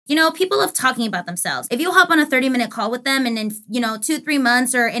people love talking about themselves. If you hop on a 30-minute call with them and in, 2-3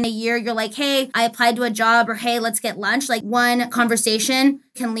 months or in a year, you're like, hey, I applied to a job, or hey, let's get lunch. Like, one conversation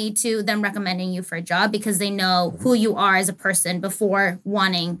can lead to them recommending you for a job because they know who you are as a person before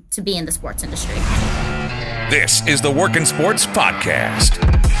wanting to be in the sports industry. This is the Workin' Sports Podcast.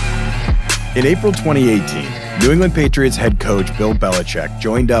 In April 2018, New England Patriots head coach Bill Belichick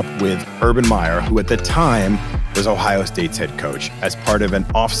joined up with Urban Meyer, who at the time was Ohio State's head coach, as part of an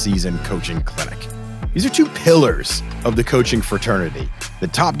off-season coaching clinic. These are two pillars of the coaching fraternity, the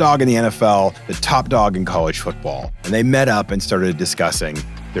top dog in the NFL, the top dog in college football. And they met up and started discussing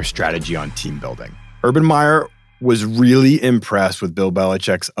their strategy on team building. Urban Meyer was really impressed with Bill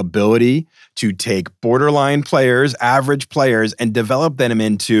Belichick's ability to take borderline players, average players, and develop them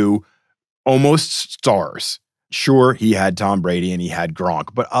into almost stars. Sure, he had Tom Brady and he had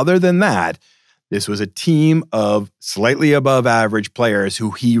Gronk, but other than that, this was a team of slightly above average players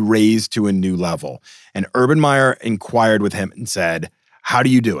who he raised to a new level. And Urban Meyer inquired with him and said, how do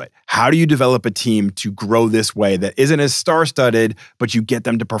you do it? How do you develop a team to grow this way that isn't as star-studded, but you get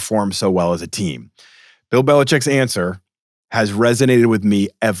them to perform so well as a team? Bill Belichick's answer has resonated with me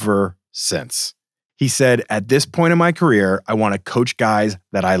ever since. He said, at this point in my career, I want to coach guys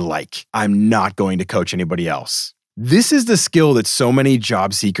that I like. I'm not going to coach anybody else. This is the skill that so many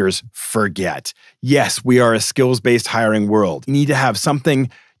job seekers forget. Yes, we are a skills-based hiring world. You need to have something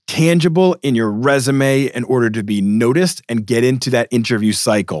tangible in your resume in order to be noticed and get into that interview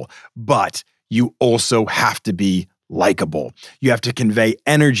cycle. But you also have to be likable. You have to convey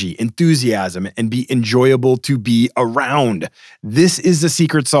energy, enthusiasm, and be enjoyable to be around. This is the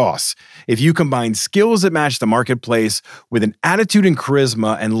secret sauce. If you combine skills that match the marketplace with an attitude and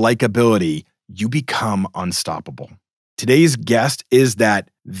charisma and likability, you become unstoppable. Today's guest is that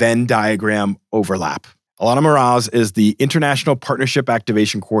Venn diagram overlap. Alana Meraz is the International Partnership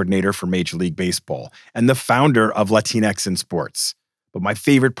Activation Coordinator for Major League Baseball and the founder of Latinx in Sports. But my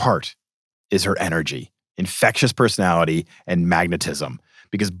favorite part is her energy, infectious personality, and magnetism.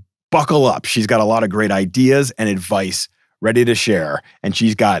 Because buckle up, she's got a lot of great ideas and advice ready to share, and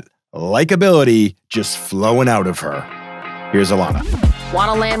she's got likability just flowing out of her. Here's Alana.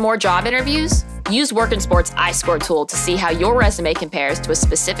 Want to land more job interviews? Use Workin' Sports iScore tool to see how your resume compares to a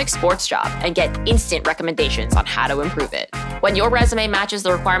specific sports job and get instant recommendations on how to improve it. When your resume matches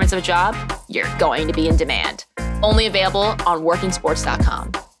the requirements of a job, you're going to be in demand. Only available on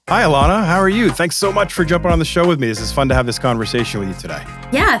workingsports.com. Hi, Alana. How are you? Thanks so much for jumping on the show with me. This is fun to have this conversation with you today.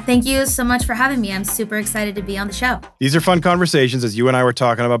 Yeah, thank you so much for having me. I'm super excited to be on the show. These are fun conversations, as you and I were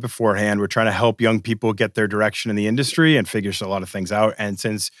talking about beforehand. We're trying to help young people get their direction in the industry and figure a lot of things out. And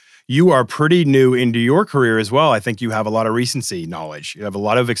since you are pretty new into your career as well, I think you have a lot of recency knowledge. You have a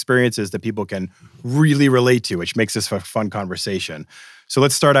lot of experiences that people can really relate to, which makes this a fun conversation. So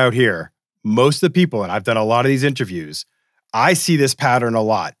let's start out here. Most of the people, and I've done a lot of these interviews, I see this pattern a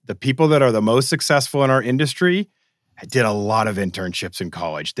lot. The people that are the most successful in our industry did a lot of internships in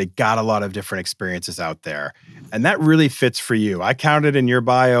college. They got a lot of different experiences out there. And that really fits for you. I counted in your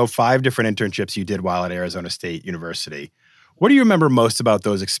bio 5 different internships you did while at Arizona State University. What do you remember most about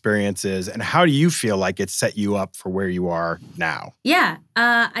those experiences, and how do you feel like it set you up for where you are now? Yeah,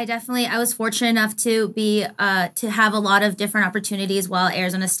 I was fortunate enough to have a lot of different opportunities while at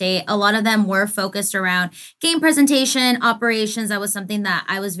Arizona State. A lot of them were focused around game presentation, operations. That was something that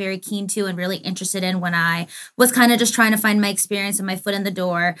I was very keen to and really interested in when I was kind of just trying to find my experience and my foot in the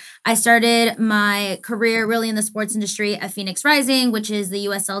door. I started my career really in the sports industry at Phoenix Rising, which is the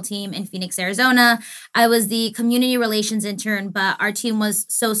USL team in Phoenix, Arizona. I was the community relations intern, but our team was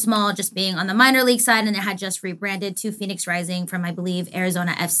so small, just being on the minor league side, and it had just rebranded to Phoenix Rising from, I believe,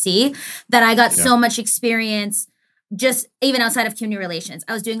 Arizona FC, that I got so much experience just even outside of community relations.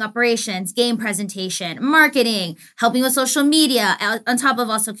 I was doing operations, game presentation, marketing, helping with social media, on top of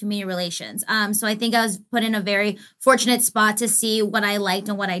also community relations. So I think I was put in a very fortunate spot to see what I liked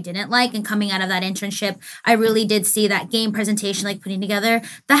and what I didn't like. And coming out of that internship, I really did see that game presentation, like putting together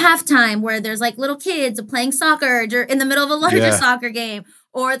the halftime where there's like little kids playing soccer in the middle of a larger soccer game,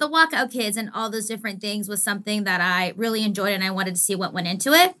 or the walkout kids, and all those different things was something that I really enjoyed, and I wanted to see what went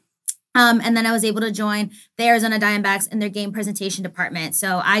into it. And then I was able to join the Arizona Diamondbacks in their game presentation department.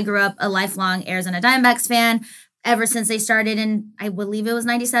 So I grew up a lifelong Arizona Diamondbacks fan ever since they started in, I believe it was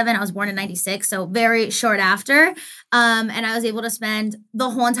 97. I was born in 96, so very short after. And I was able to spend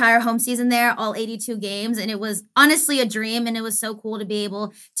the whole entire home season there, all 82 games. And it was honestly a dream. And it was so cool to be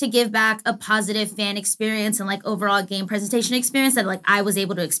able to give back a positive fan experience and like overall game presentation experience that like I was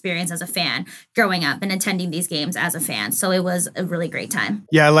able to experience as a fan growing up and attending these games as a fan. So it was a really great time.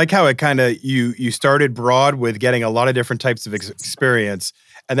 Yeah, I like how it kind of, you started broad with getting a lot of different types of experience.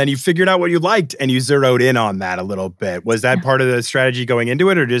 and then you figured out what you liked and you zeroed in on that a little bit. Was that part of the strategy going into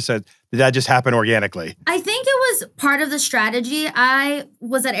it, or did that just happen organically? I think it was part of the strategy. I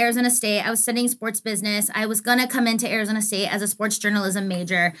was at Arizona State. I was studying sports business. I was going to come into Arizona State as a sports journalism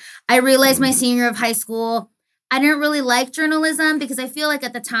major. I realized my senior year of high school, I didn't really like journalism because I feel like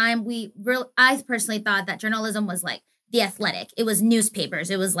at the time I personally thought that journalism was like The Athletic. It was newspapers.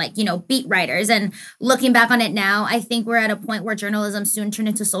 It was like, beat writers. And looking back on it now, I think we're at a point where journalism soon turned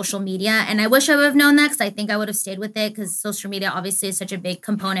into social media. And I wish I would have known that because I think I would have stayed with it because social media obviously is such a big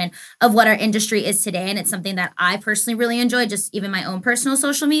component of what our industry is today. And it's something that I personally really enjoy, just even my own personal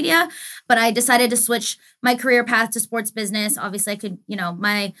social media. But I decided to switch my career path to sports business. Obviously, I could,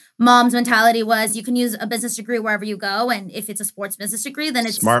 my mom's mentality was you can use a business degree wherever you go. And if it's a sports business degree, then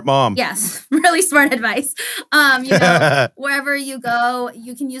it's smart mom. Yes, really smart advice. Wherever you go,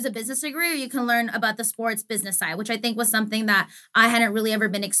 you can use a business degree or you can learn about the sports business side, which I think was something that I hadn't really ever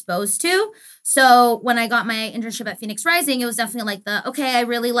been exposed to. So when I got my internship at Phoenix Rising, it was definitely like I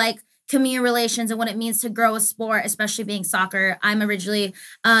really like community relations and what it means to grow a sport, especially being soccer. I'm originally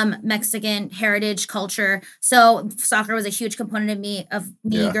Mexican heritage culture. So soccer was a huge component of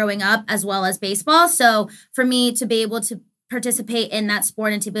me growing up, as well as baseball. So for me to be able to participate in that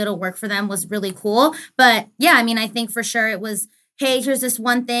sport and to be able to work for them was really cool. But yeah, I think for sure it was, hey, here's this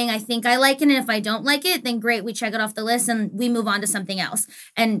one thing. I think I like it. And if I don't like it, then great. We check it off the list and we move on to something else.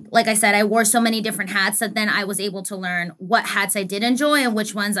 And like I said, I wore so many different hats that then I was able to learn what hats I did enjoy and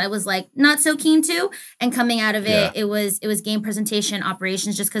which ones I was like not so keen to. And coming out of it, it was game presentation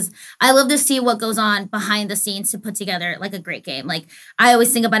operations, just because I love to see what goes on behind the scenes to put together like a great game. Like I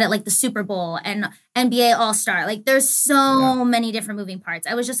always think about it like the Super Bowl and NBA All-Star. Like there's so many different moving parts.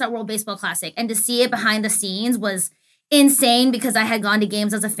 I was just at World Baseball Classic and to see it behind the scenes was insane because I had gone to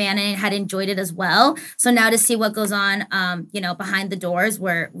games as a fan and had enjoyed it as well. So now to see what goes on, behind the doors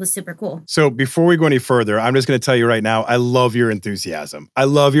was super cool. So before we go any further, I'm just going to tell you right now, I love your enthusiasm. I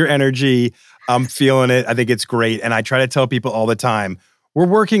love your energy. I'm feeling it. I think it's great. And I try to tell people all the time, we're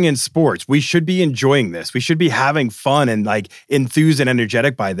working in sports. We should be enjoying this. We should be having fun and like enthused and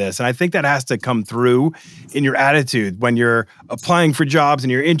energetic by this. And I think that has to come through in your attitude when you're applying for jobs and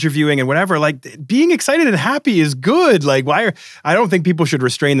you're interviewing and whatever. Like being excited and happy is good. Like I don't think people should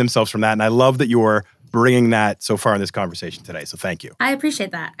restrain themselves from that. And I love that you're bringing that so far in this conversation today. So thank you. I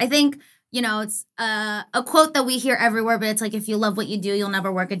appreciate that. I think, it's a quote that we hear everywhere, but it's like, if you love what you do, you'll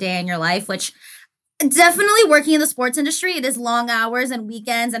never work a day in your life, which definitely working in the sports industry, it is long hours and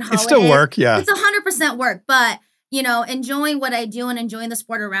weekends and holidays. It's still work, yeah. It's 100% work, but enjoying what I do and enjoying the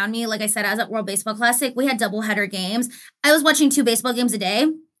sport around me. Like I said, I was at World Baseball Classic. We had doubleheader games. I was watching 2 baseball games a day.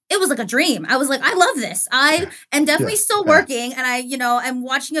 It was like a dream. I was like, I love this. I am definitely still working, and I'm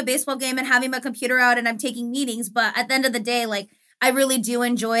watching a baseball game and having my computer out and I'm taking meetings. But at the end of the day, like I really do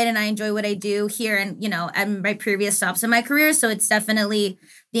enjoy it, and I enjoy what I do here and, at my previous stops in my career. So it's definitely,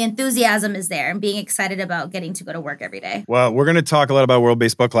 the enthusiasm is there and being excited about getting to go to work every day. Well, we're going to talk a lot about World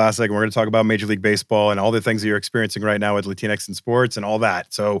Baseball Classic, and we're going to talk about Major League Baseball and all the things that you're experiencing right now with Latinx in sports and all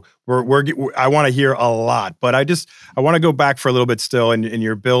that. So I want to hear a lot, but I want to go back for a little bit still in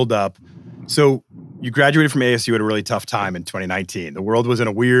your build up. So you graduated from ASU at a really tough time in 2019. The world was in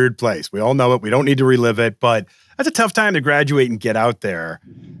a weird place. We all know it. We don't need to relive it, but that's a tough time to graduate and get out there.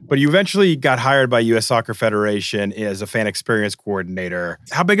 But you eventually got hired by U.S. Soccer Federation as a fan experience coordinator.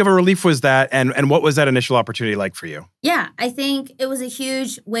 How big of a relief was that? And what was that initial opportunity like for you? Yeah, I think it was a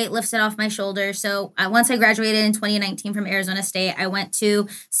huge weight lifted off my shoulders. So once I graduated in 2019 from Arizona State, I went to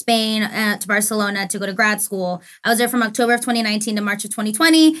Spain, to Barcelona to go to grad school. I was there from October of 2019 to March of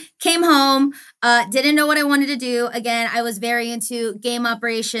 2020, came home, didn't know what I wanted to do. Again, I was very into game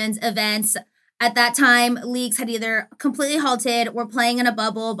operations, events. At that time, leagues had either completely halted, were playing in a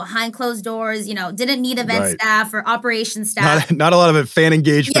bubble behind closed doors, didn't need event staff or operations staff. Not a lot of it, fan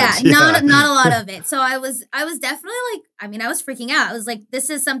engagement. Yeah, not a lot of it. So I was definitely I was freaking out. I was like,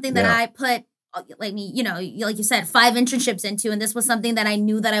 this is something that I put, like you said, 5 internships into, and this was something that I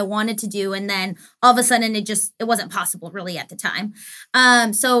knew that I wanted to do. And then all of a sudden it wasn't possible really at the time.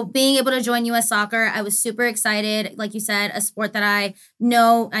 So being able to join US Soccer, I was super excited. Like you said, a sport that I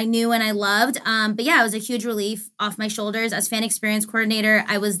knew and I loved. But yeah, it was a huge relief off my shoulders. As fan experience coordinator,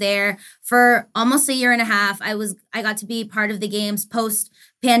 I was there for almost a year and a half. I got to be part of the games post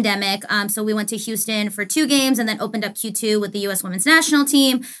pandemic. So we went to Houston for 2 games and then opened up Q2 with the U.S. women's national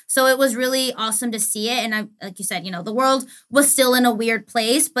team. So it was really awesome to see it. And like you said, the world was still in a weird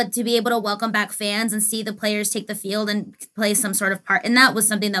place, but to be able to welcome back fans and see the players take the field and play some sort of part in that was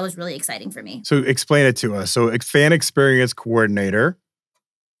something that was really exciting for me. So explain it to us. So fan experience coordinator,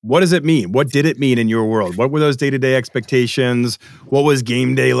 What does it mean? What did it mean in your world? What were those day-to-day expectations? What was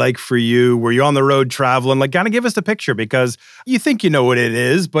game day like for you? Were you on the road traveling? Like, kind of give us the picture, because you think you know what it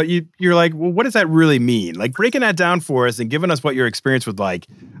is, but you're like, well, what does that really mean? Like, breaking that down for us and giving us what your experience was like,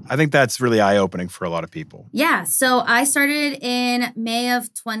 I think that's really eye-opening for a lot of people. Yeah. So I started in May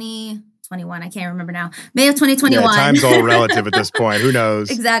of 2021. I can't remember now. May of 2021. Yeah, time's all relative at this point. Who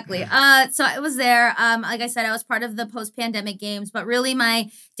knows? Exactly. So I was there. Like I said, I was part of the post-pandemic games, but really my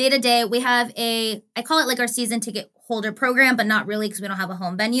day-to-day, we have I call it like our season ticket holder program, but not really because we don't have a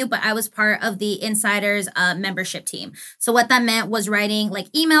home venue, but I was part of the Insiders membership team. So what that meant was writing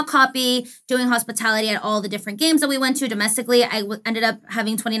like email copy, doing hospitality at all the different games that we went to domestically. I ended up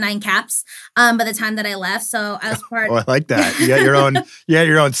having 29 caps by the time that I left. So I was part. Oh, I like that. You got your own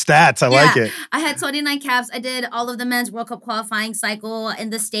stats. I like it. I had 29 caps. I did all of the men's World Cup qualifying cycle in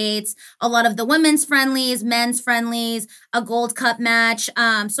the States, a lot of the women's friendlies, men's friendlies, a Gold Cup match.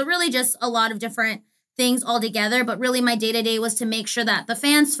 So really just a lot of different things all together. But really my day-to-day was to make sure that the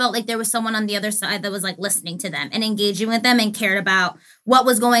fans felt like there was someone on the other side that was like listening to them and engaging with them and cared about what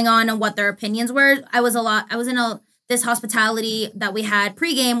was going on and what their opinions were. I was in this hospitality that we had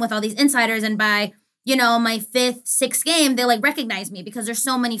pregame with all these insiders, and by my fifth, sixth game, they like recognize me because there's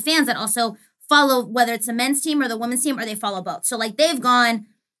so many fans that also follow, whether it's the men's team or the women's team, or they follow both. So like they've gone,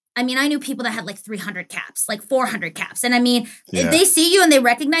 I mean, I knew people that had like 300 caps, like 400 caps. And I mean, if they see you and they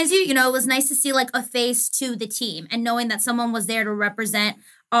recognize you, it was nice to see like a face to the team and knowing that someone was there to represent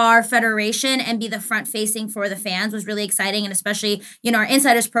our federation and be the front facing for the fans was really exciting. And especially, our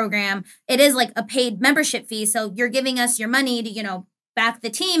insiders program, it is like a paid membership fee. So you're giving us your money to, back the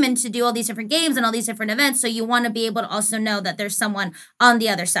team and to do all these different games and all these different events. So you want to be able to also know that there's someone on the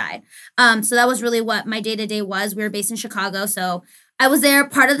other side. So that was really what my day-to-day was. We were based in Chicago. So I was there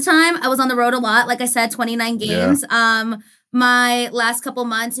part of the time. I was on the road a lot. Like I said, 29 games. Yeah. My last couple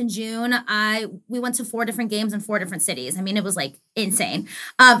months in June, we went to 4 different games in 4 different cities. I mean, it was like insane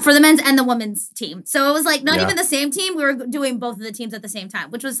for the men's and the women's team. So it was like not even the same team. We were doing both of the teams at the same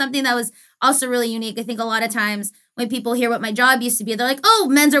time, which was something that was also really unique. I think a lot of times when people hear what my job used to be, they're like, oh,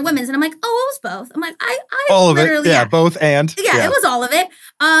 men's or women's. And I'm like, oh, it was both. I'm like, I all of it. Yeah, both and. Yeah, it was all of it.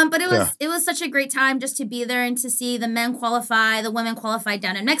 But it was such a great time just to be there and to see the men qualify. The women qualified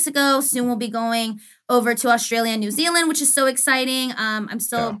down in Mexico. Soon we'll be going over to Australia and New Zealand, which is so exciting. I'm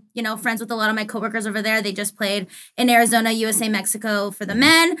still, friends with a lot of my coworkers over there. They just played in Arizona, USA, Mexico for the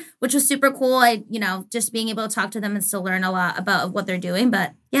men, which was super cool. I, just being able to talk to them and still learn a lot about what they're doing.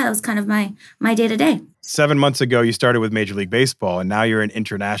 But yeah, that was kind of my day-to-day. 7 months ago, you started with Major League Baseball, and now you're an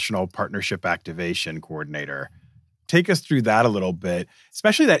international partnership activation coordinator. Take us through that a little bit,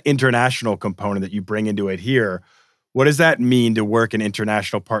 especially that international component that you bring into it here. What does that mean to work in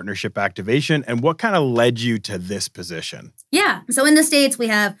international partnership activation, and what kind of led you to this position? Yeah. So in the States, we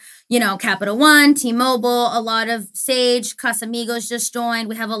have, Capital One, T-Mobile, a lot of Sage, Casamigos just joined.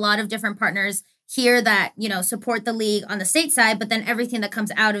 We have a lot of different partners here that, support the league on the state side, but then everything that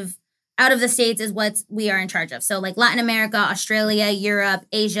comes out of the States is what we are in charge of. So like Latin America, Australia, Europe,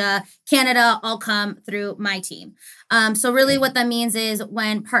 Asia, Canada, all come through my team. So really what that means is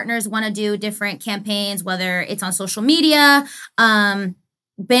when partners want to do different campaigns, whether it's on social media, banner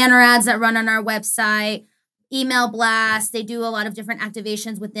ads that run on our website, email blasts, they do a lot of different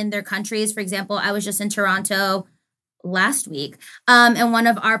activations within their countries. For example, I was just in Toronto last week. And one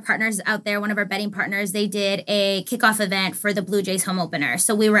of our partners out there, one of our betting partners, they did a kickoff event for the Blue Jays home opener.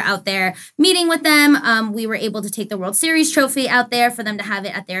 So we were out there meeting with them. We were able to take the World Series trophy out there for them to have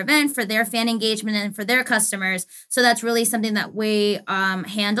it at their event for their fan engagement and for their customers. So that's really something that we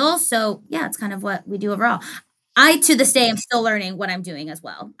handle. So yeah, it's kind of what we do overall. I, to this day, am still learning what I'm doing as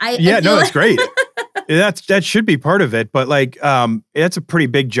well. That's great. That should be part of it. But that's a pretty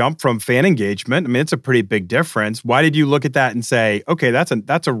big jump from fan engagement. I mean, it's a pretty big difference. Why did you look at that and say, okay,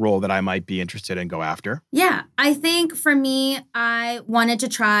 that's a role that I might be interested in go after? Yeah, I think for me, I wanted to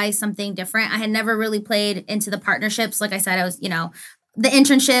try something different. I had never really played into the partnerships. Like I said, I was, the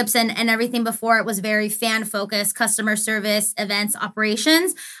internships and everything before it was very fan focused, customer service, events,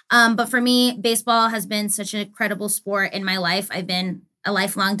 operations. But for me, baseball has been such an incredible sport in my life. I've been a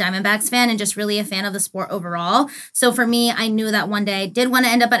lifelong Diamondbacks fan and just really a fan of the sport overall. So for me, I knew that one day I did want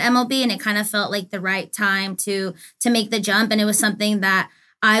to end up at MLB, and it kind of felt like the right time to make the jump. And it was something that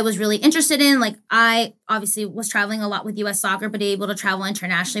I was really interested in. Like I obviously was traveling a lot with U.S. soccer, but able to travel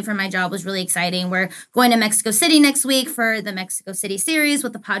internationally for my job was really exciting. We're going to Mexico City next week for the Mexico City series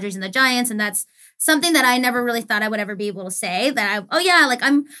with the Padres and the Giants. And that's something that I never really thought I would ever be able to say that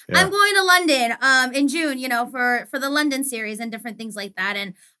I'm going to London in June, for the London series and different things like that.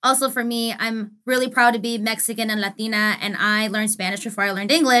 And also for me, I'm really proud to be Mexican and Latina, and I learned Spanish before I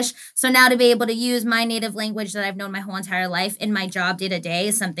learned English. So now to be able to use my native language that I've known my whole entire life in my job day to day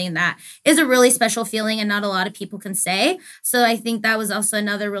is something that is a really special feeling and not a lot of people can say. So I think that was also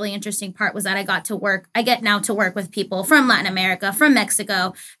another really interesting part was that I get now to work with people from Latin America, from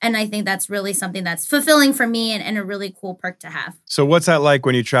Mexico. And I think that's really something that's fulfilling for me and a really cool perk to have. So what's that like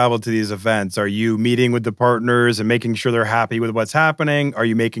when you travel to these events? Are you meeting with the partners and making sure they're happy with what's happening? Are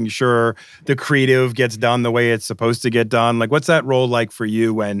you making sure the creative gets done the way it's supposed to get done? Like, what's that role like for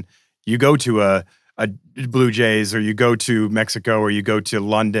you when you go to a Blue Jays or you go to Mexico or you go to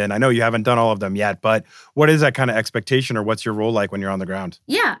London? I know you haven't done all of them yet, but what is that kind of expectation or what's your role like when you're on the ground?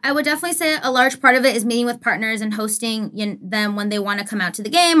 Yeah, I would definitely say a large part of it is meeting with partners and hosting them when they want to come out to the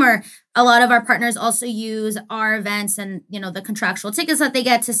game. Or a lot of our partners also use our events and, the contractual tickets that they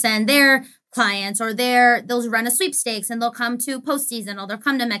get to send their clients, or they'll run a sweepstakes and they'll come to postseason or they'll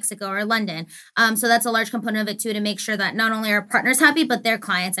come to Mexico or London. So that's a large component of it too, to make sure that not only are partners happy, but their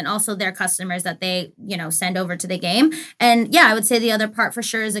clients and also their customers that they, send over to the game. And yeah, I would say the other part for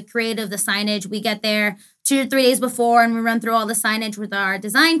sure is the creative, the signage. We get there 2 to 3 days before and we run through all the signage with our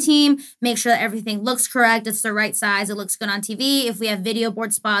design team, make sure that everything looks correct, it's the right size, it looks good on TV. If we have video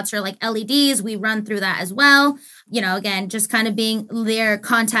board spots or like LEDs, we run through that as well. Again, just kind of being their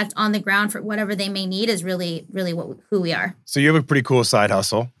contact on the ground for whatever they may need is really, really who we are. So you have a pretty cool side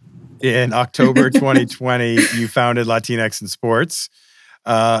hustle. In October 2020, you founded Latinx in Sports,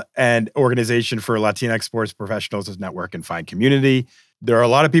 an organization for Latinx sports professionals to network and find community. There are a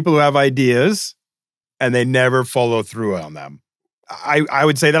lot of people who have ideas and they never follow through on them. I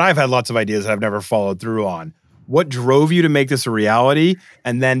would say that I've had lots of ideas that I've never followed through on. What drove you to make this a reality?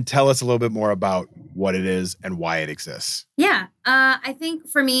 And then tell us a little bit more about what it is and why it exists. Yeah. I think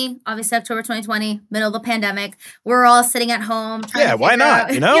for me, obviously October 2020, middle of the pandemic, we're all sitting at home. Yeah, why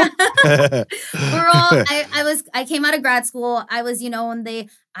not? I came out of grad school. I was,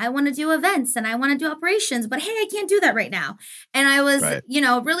 I want to do events and I want to do operations, but hey, I can't do that right now. And I was,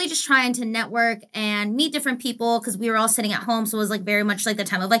 really just trying to network and meet different people because we were all sitting at home. So it was like very much like the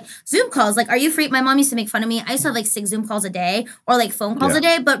time of like Zoom calls. Like, are you free? My mom used to make fun of me. I used to have like 6 Zoom calls a day or like phone calls a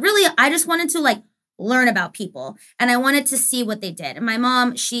day. But really, I just wanted to like learn about people and I wanted to see what they did. And my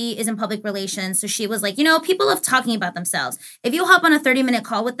mom, she is in public relations. So she was like, people love talking about themselves. If you hop on a 30-minute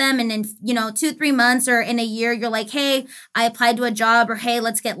call with them and in, 2-3 months or in a year, you're like, hey, I applied to a job or hey,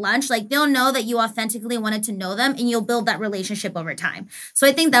 let's get lunch. Like they'll know that you authentically wanted to know them and you'll build that relationship over time. So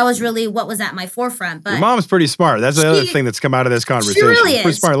I think that was really what was at my forefront. But your mom's pretty smart. That's the other thing that's come out of this conversation. She really is.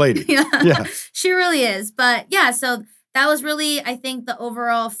 Pretty smart lady. Yeah. She really is. But yeah, so that was really, I think, the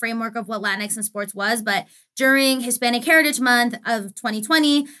overall framework of what Latinx in sports was. But during Hispanic Heritage Month of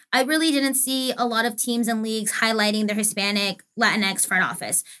 2020, I really didn't see a lot of teams and leagues highlighting their Hispanic Latinx front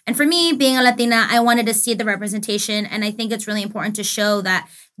office. And for me, being a Latina, I wanted to see the representation. And I think it's really important to show that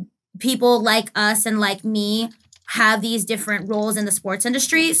people like us and like me have these different roles in the sports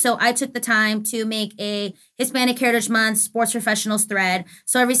industry. So I took the time to make a Hispanic Heritage Month sports professionals thread.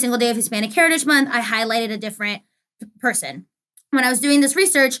 So every single day of Hispanic Heritage Month, I highlighted a different person. When I was doing this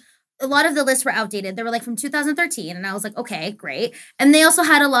research, a lot of the lists were outdated. They were like from 2013. And I was like, okay, great. And they also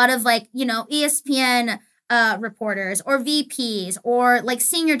had a lot of like, ESPN reporters or VPs or like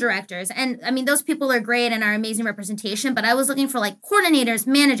senior directors. And I mean, those people are great and are amazing representation. But I was looking for like coordinators,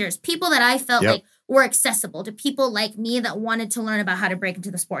 managers, people that I felt like were accessible to people like me that wanted to learn about how to break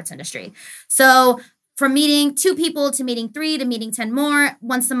into the sports industry. So from meeting 2 people to meeting 3 to meeting 10 more,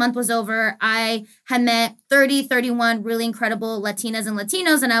 once the month was over, I had met 31 really incredible Latinas and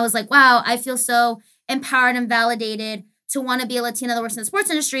Latinos. And I was like, wow, I feel so empowered and validated to want to be a Latina that works in the sports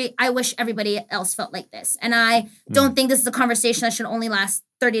industry. I wish everybody else felt like this. And I don't think this is a conversation that should only last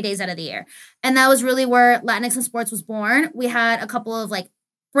 30 days out of the year. And that was really where Latinx in Sports was born. We had a couple of like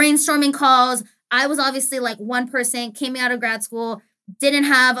brainstorming calls. I was obviously like one person, came out of grad school, didn't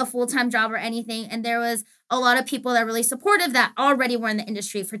have a full-time job or anything. And there was a lot of people that were really supportive that already were in the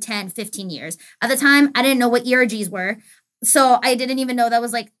industry for 10, 15 years. At the time, I didn't know what ERGs were. So I didn't even know that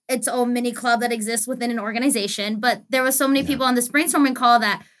was like its own mini club that exists within an organization. But there were so many people on this brainstorming call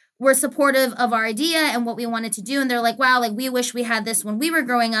that were supportive of our idea and what we wanted to do. And they're like, wow, like we wish we had this when we were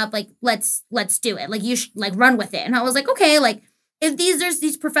growing up. Like, let's do it. Like you should like run with it. And I was like, okay, like if there's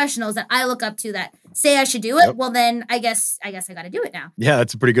these professionals that I look up to that say I should do it, well, then I guess I got to do it now. Yeah,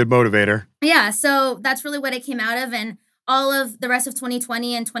 that's a pretty good motivator. Yeah, so that's really what it came out of. And all of the rest of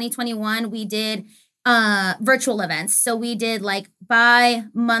 2020 and 2021, we did virtual events. So we did like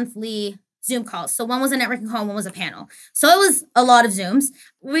bi-monthly Zoom calls. So one was a networking call, one was a panel. So it was a lot of Zooms.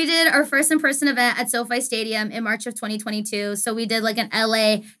 We did our first in-person event at SoFi Stadium in March of 2022. So we did like an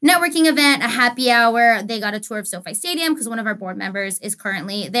LA networking event, a happy hour. They got a tour of SoFi Stadium because one of our board members is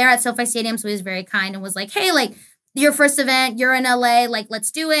currently there at SoFi Stadium. So he was very kind and was like, hey, like your first event, you're in LA, like let's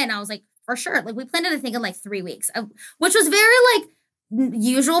do it. And I was like, for sure. Like we planned it, I think, in like 3 weeks, which was very like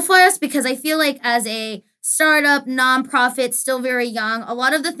usual for us because I feel like as a startup, nonprofit, still very young, a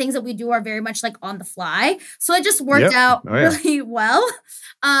lot of the things that we do are very much like on the fly. So it just worked out really well.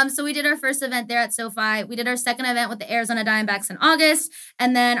 So we did our first event there at SoFi. We did our second event with the Arizona Diamondbacks in August.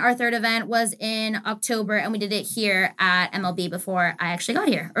 And then our third event was in October. And we did it here at MLB before I actually got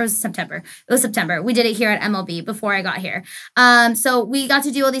here. Or it was September. It was September. We did it here at MLB before I got here. So we got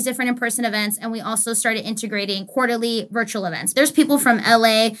to do all these different in-person events. And we also started integrating quarterly virtual events. There's people from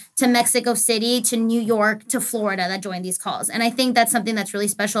LA to Mexico City to New York to Florida that join these calls. And I think that's something that's really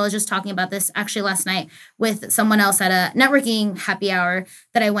special. I was just talking about this actually last night with someone else at a networking happy hour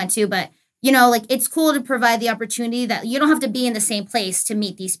that I went to. But, you know, like it's cool to provide the opportunity that you don't have to be in the same place to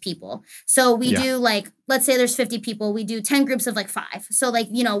meet these people. So we do like, let's say there's 50 people. We do 10 groups of like 5. So like,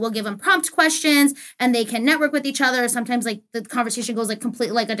 you know, we'll give them prompt questions and they can network with each other. Sometimes like the conversation goes like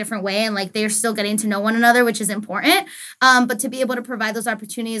completely like a different way and like they're still getting to know one another, which is important. But to be able to provide those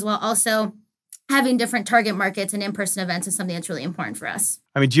opportunities while also having different target markets and in-person events is something that's really important for us.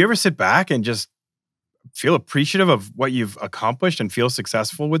 I mean, do you ever sit back and just feel appreciative of what you've accomplished and feel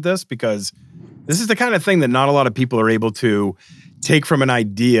successful with this? Because this is the kind of thing that not a lot of people are able to take from an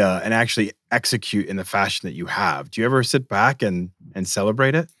idea and actually execute in the fashion that you have. Do you ever sit back and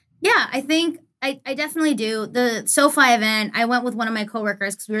celebrate it? Yeah, I think I definitely do. The SoFi event, I went with one of my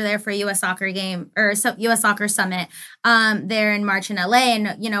coworkers because we were there for a U.S. soccer game or U.S. soccer summit there in March in L.A.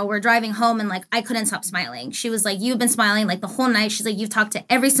 And, you know, we're driving home and like I couldn't stop smiling. She was like, you've been smiling like the whole night. She's like, you've talked to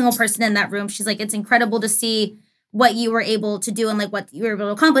every single person in that room. She's like, it's incredible to see what you were able to do and like what you were able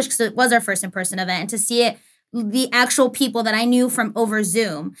to accomplish because it was our first in-person event. And to see it, the actual people that I knew from over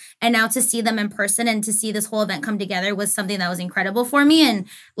Zoom and now to see them in person and to see this whole event come together was something that was incredible for me. And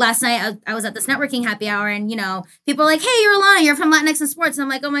last night I was at this networking happy hour and, you know, people are like, hey, you're Alana, you're from Latinx in Sports. And I'm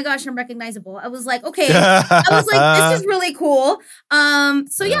like, oh my gosh, I'm recognizable. I was like, okay. I was like, this is really cool.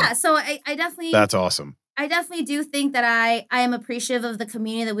 So I definitely. That's awesome. I definitely do think that I am appreciative of the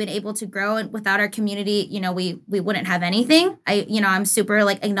community that we've been able to grow. And without our community, you know, we wouldn't have anything. I'm super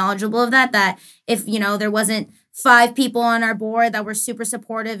like acknowledgeable of that if, you know, there wasn't 5 people on our board that were super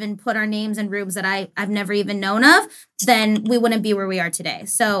supportive and put our names in rooms that I've never even known of, then we wouldn't be where we are today.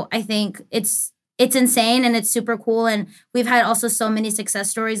 So I think it's insane and it's super cool. And we've had also so many success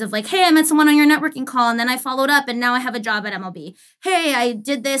stories of like, hey, I met someone on your networking call and then I followed up and now I have a job at MLB. Hey, I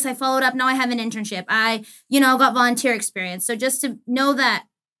did this. I followed up. Now I have an internship. I, got volunteer experience. So just to know that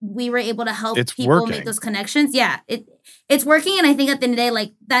we were able to help people make those connections. Yeah, it's working. And I think at the end of the day,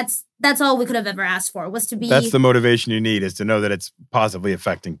 like that's all we could have ever asked for was to be. That's the motivation you need is to know that it's positively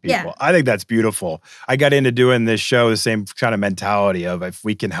affecting people. Yeah. I think that's beautiful. I got into doing this show, the same kind of mentality of if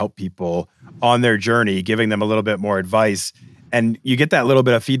we can help people on their journey, giving them a little bit more advice. And you get that little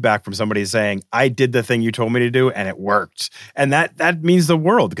bit of feedback from somebody saying, I did the thing you told me to do and it worked. And that means the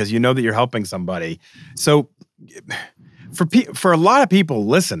world because you know that you're helping somebody. So for a lot of people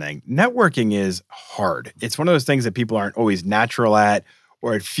listening, networking is hard. It's one of those things that people aren't always natural at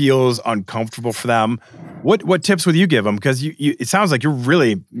or it feels uncomfortable for them. What tips would you give them? Because it sounds like you're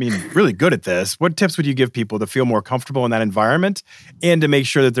really good at this. What tips would you give people to feel more comfortable in that environment and to make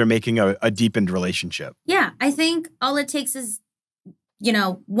sure that they're making a deepened relationship? Yeah, I think all it takes is,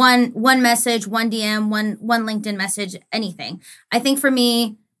 one message, one DM, one LinkedIn message, anything. I think for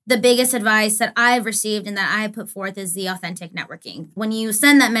me, the biggest advice that I've received and that I put forth is the authentic networking. When you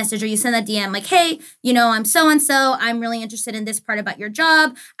send that message or you send that DM like, hey, I'm so-and-so, I'm really interested in this part about your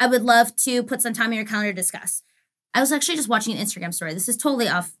job. I would love to put some time in your calendar to discuss. I was actually just watching an Instagram story. This is totally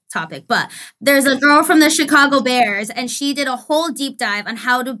off topic, but there's a girl from the Chicago Bears and she did a whole deep dive on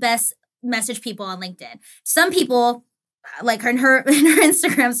how to best message people on LinkedIn. Some people, like in her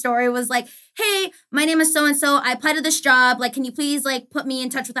Instagram story was like, hey, my name is so-and-so. I applied to this job. Like, can you please like put me in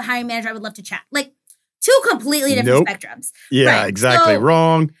touch with the hiring manager? I would love to chat. Like 2 completely different spectrums. Yeah, right. Exactly.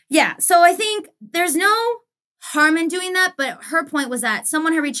 Wrong. Yeah. So I think there's no harm in doing that. But her point was that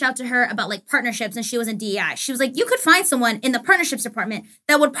someone had reached out to her about like partnerships and she was in DEI. She was like, you could find someone in the partnerships department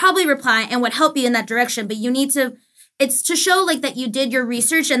that would probably reply and would help you in that direction. But you need to, it's to show like that you did your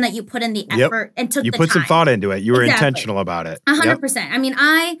research and that you put in the effort and took the time. You put some thought into it. You were intentional about it. 100%. I mean,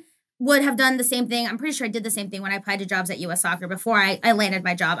 I would have done the same thing. I'm pretty sure I did the same thing when I applied to jobs at US Soccer before I landed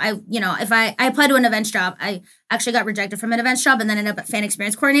my job. If I applied to an events job, I actually got rejected from an events job and then ended up at fan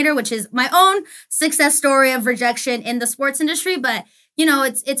experience coordinator, which is my own success story of rejection in the sports industry. But,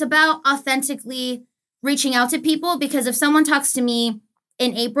 it's about authentically reaching out to people, because if someone talks to me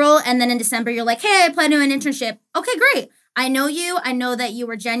in April and then in December, you're like, hey, I applied to an internship. Okay, great. I know you. I know that you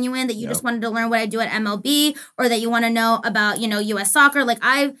were genuine, that you just wanted to learn what I do at MLB, or that you want to know about, US Soccer. Like,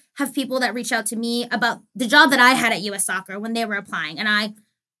 I have people that reach out to me about the job that I had at US Soccer when they were applying. And I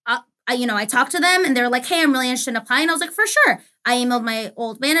talked to them and they're like, hey, I'm really interested in applying. I was like, for sure. I emailed my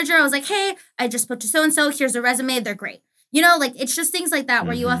old manager. I was like, hey, I just spoke to so-and-so. Here's a resume. They're great. It's just things like that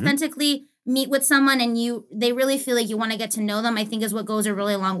where you authentically meet with someone and they really feel like you want to get to know them, I think is what goes a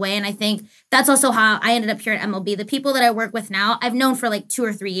really long way. And I think that's also how I ended up here at MLB. The people that I work with now, I've known for like 2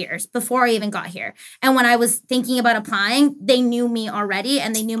 or 3 years before I even got here. And when I was thinking about applying, they knew me already,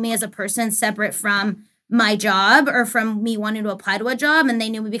 and they knew me as a person separate from my job or from me wanting to apply to a job. And they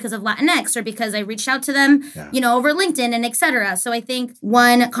knew me because of Latinx or because I reached out to them, over LinkedIn and et cetera. So I think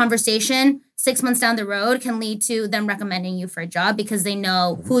one conversation 6 months down the road can lead to them recommending you for a job because they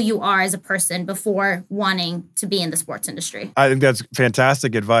know who you are as a person before wanting to be in the sports industry. I think that's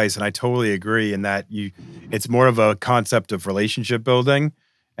fantastic advice. And I totally agree in that it's more of a concept of relationship building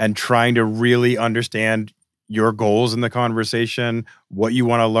and trying to really understand your goals in the conversation, what you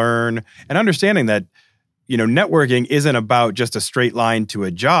want to learn, and understanding that, networking isn't about just a straight line to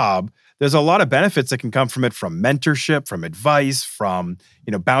a job. There's a lot of benefits that can come from it, from mentorship, from advice, from,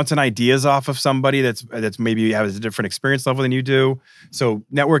 bouncing ideas off of somebody that's maybe has a different experience level than you do. So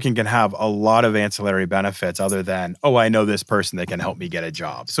networking can have a lot of ancillary benefits other than, oh, I know this person that can help me get a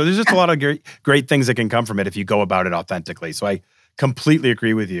job. So there's just a lot of great things that can come from it if you go about it authentically. So I completely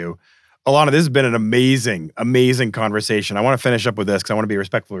agree with you. Alana, this has been an amazing, amazing conversation. I want to finish up with this because I want to be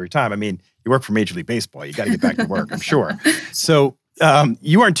respectful of your time. I mean, you work for Major League Baseball. You got to get back to work, I'm sure. So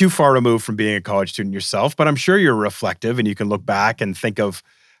you aren't too far removed from being a college student yourself, but I'm sure you're reflective and you can look back and think of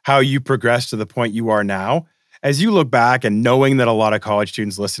how you progressed to the point you are now. As you look back and knowing that a lot of college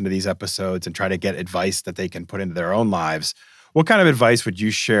students listen to these episodes and try to get advice that they can put into their own lives, what kind of advice would you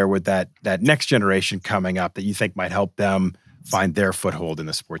share with that next generation coming up that you think might help them find their foothold in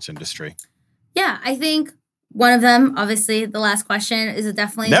the sports industry? Yeah, I think one of them, obviously, the last question is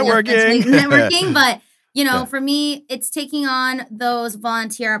definitely networking. But, for me, it's taking on those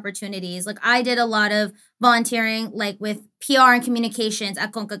volunteer opportunities. Like, I did a lot of volunteering, like with PR and communications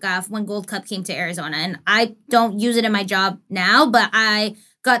at CONCACAF when Gold Cup came to Arizona. And I don't use it in my job now, but I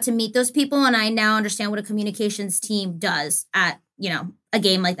got to meet those people and I now understand what a communications team does at, a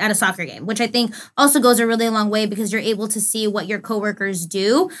game like at a soccer game, which I think also goes a really long way because you're able to see what your coworkers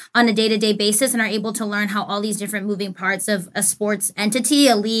do on a day-to-day basis and are able to learn how all these different moving parts of a sports entity,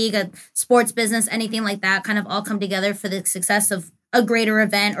 a league, a sports business, anything like that kind of all come together for the success of a greater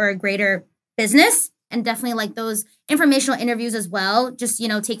event or a greater business. And definitely like those informational interviews as well, just,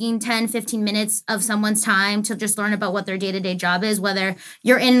 taking 10, 15 minutes of someone's time to just learn about what their day-to-day job is, whether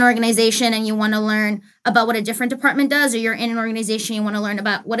you're in an organization and you want to learn about what a different department does, or you're in an organization and you want to learn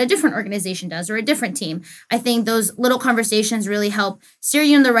about what a different organization does or a different team. I think those little conversations really help steer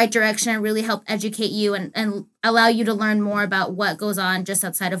you in the right direction and really help educate you and allow you to learn more about what goes on just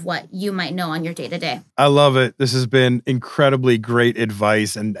outside of what you might know on your day-to-day. I love it. This has been incredibly great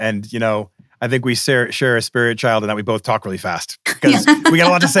advice. And I think we share a spirit child in that we both talk really fast because we got a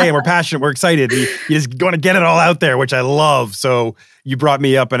lot to say and we're passionate. We're excited. You just want to get it all out there, which I love. So you brought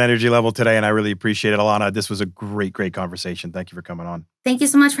me up an energy level today and I really appreciate it. Alana, this was a great, great conversation. Thank you for coming on. Thank you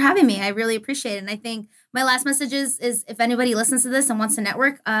so much for having me. I really appreciate it. And I think my last message is if anybody listens to this and wants to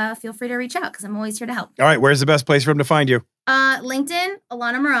network, feel free to reach out because I'm always here to help. All right. Where's the best place for them to find you? LinkedIn,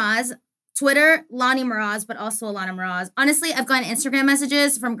 Alana Meraz. Twitter, Lonnie Meraz, but also Alana Meraz. Honestly, I've gotten Instagram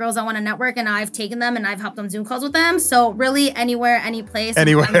messages from girls that want to network, and I've taken them and I've helped on Zoom calls with them. So really, anywhere, any place,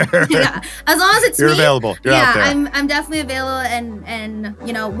 anywhere. As long as it's You're available. You're out there. I'm definitely available and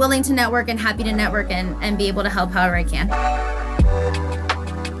willing to network and happy to network and be able to help however I can.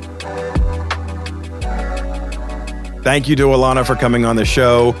 Thank you to Alana for coming on the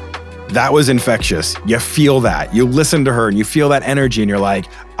show. That was infectious. You feel that. You listen to her and you feel that energy and you're like,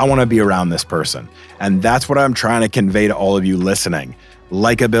 I want to be around this person. And that's what I'm trying to convey to all of you listening.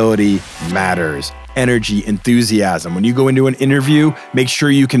 Likability matters. Energy, enthusiasm. When you go into an interview, make sure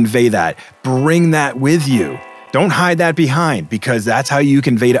you convey that. Bring that with you. Don't hide that behind because that's how you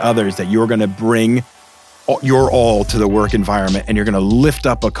convey to others that you're going to bring your all to the work environment and you're going to lift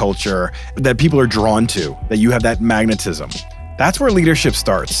up a culture that people are drawn to, that you have that magnetism. That's where leadership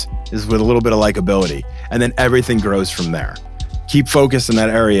starts, is with a little bit of likability, and then everything grows from there. keep focused in that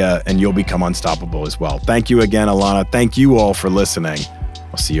area and you'll become unstoppable as well. Thank you again, Alana. Thank you all for listening.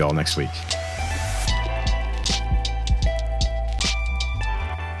 I'll see you all next week.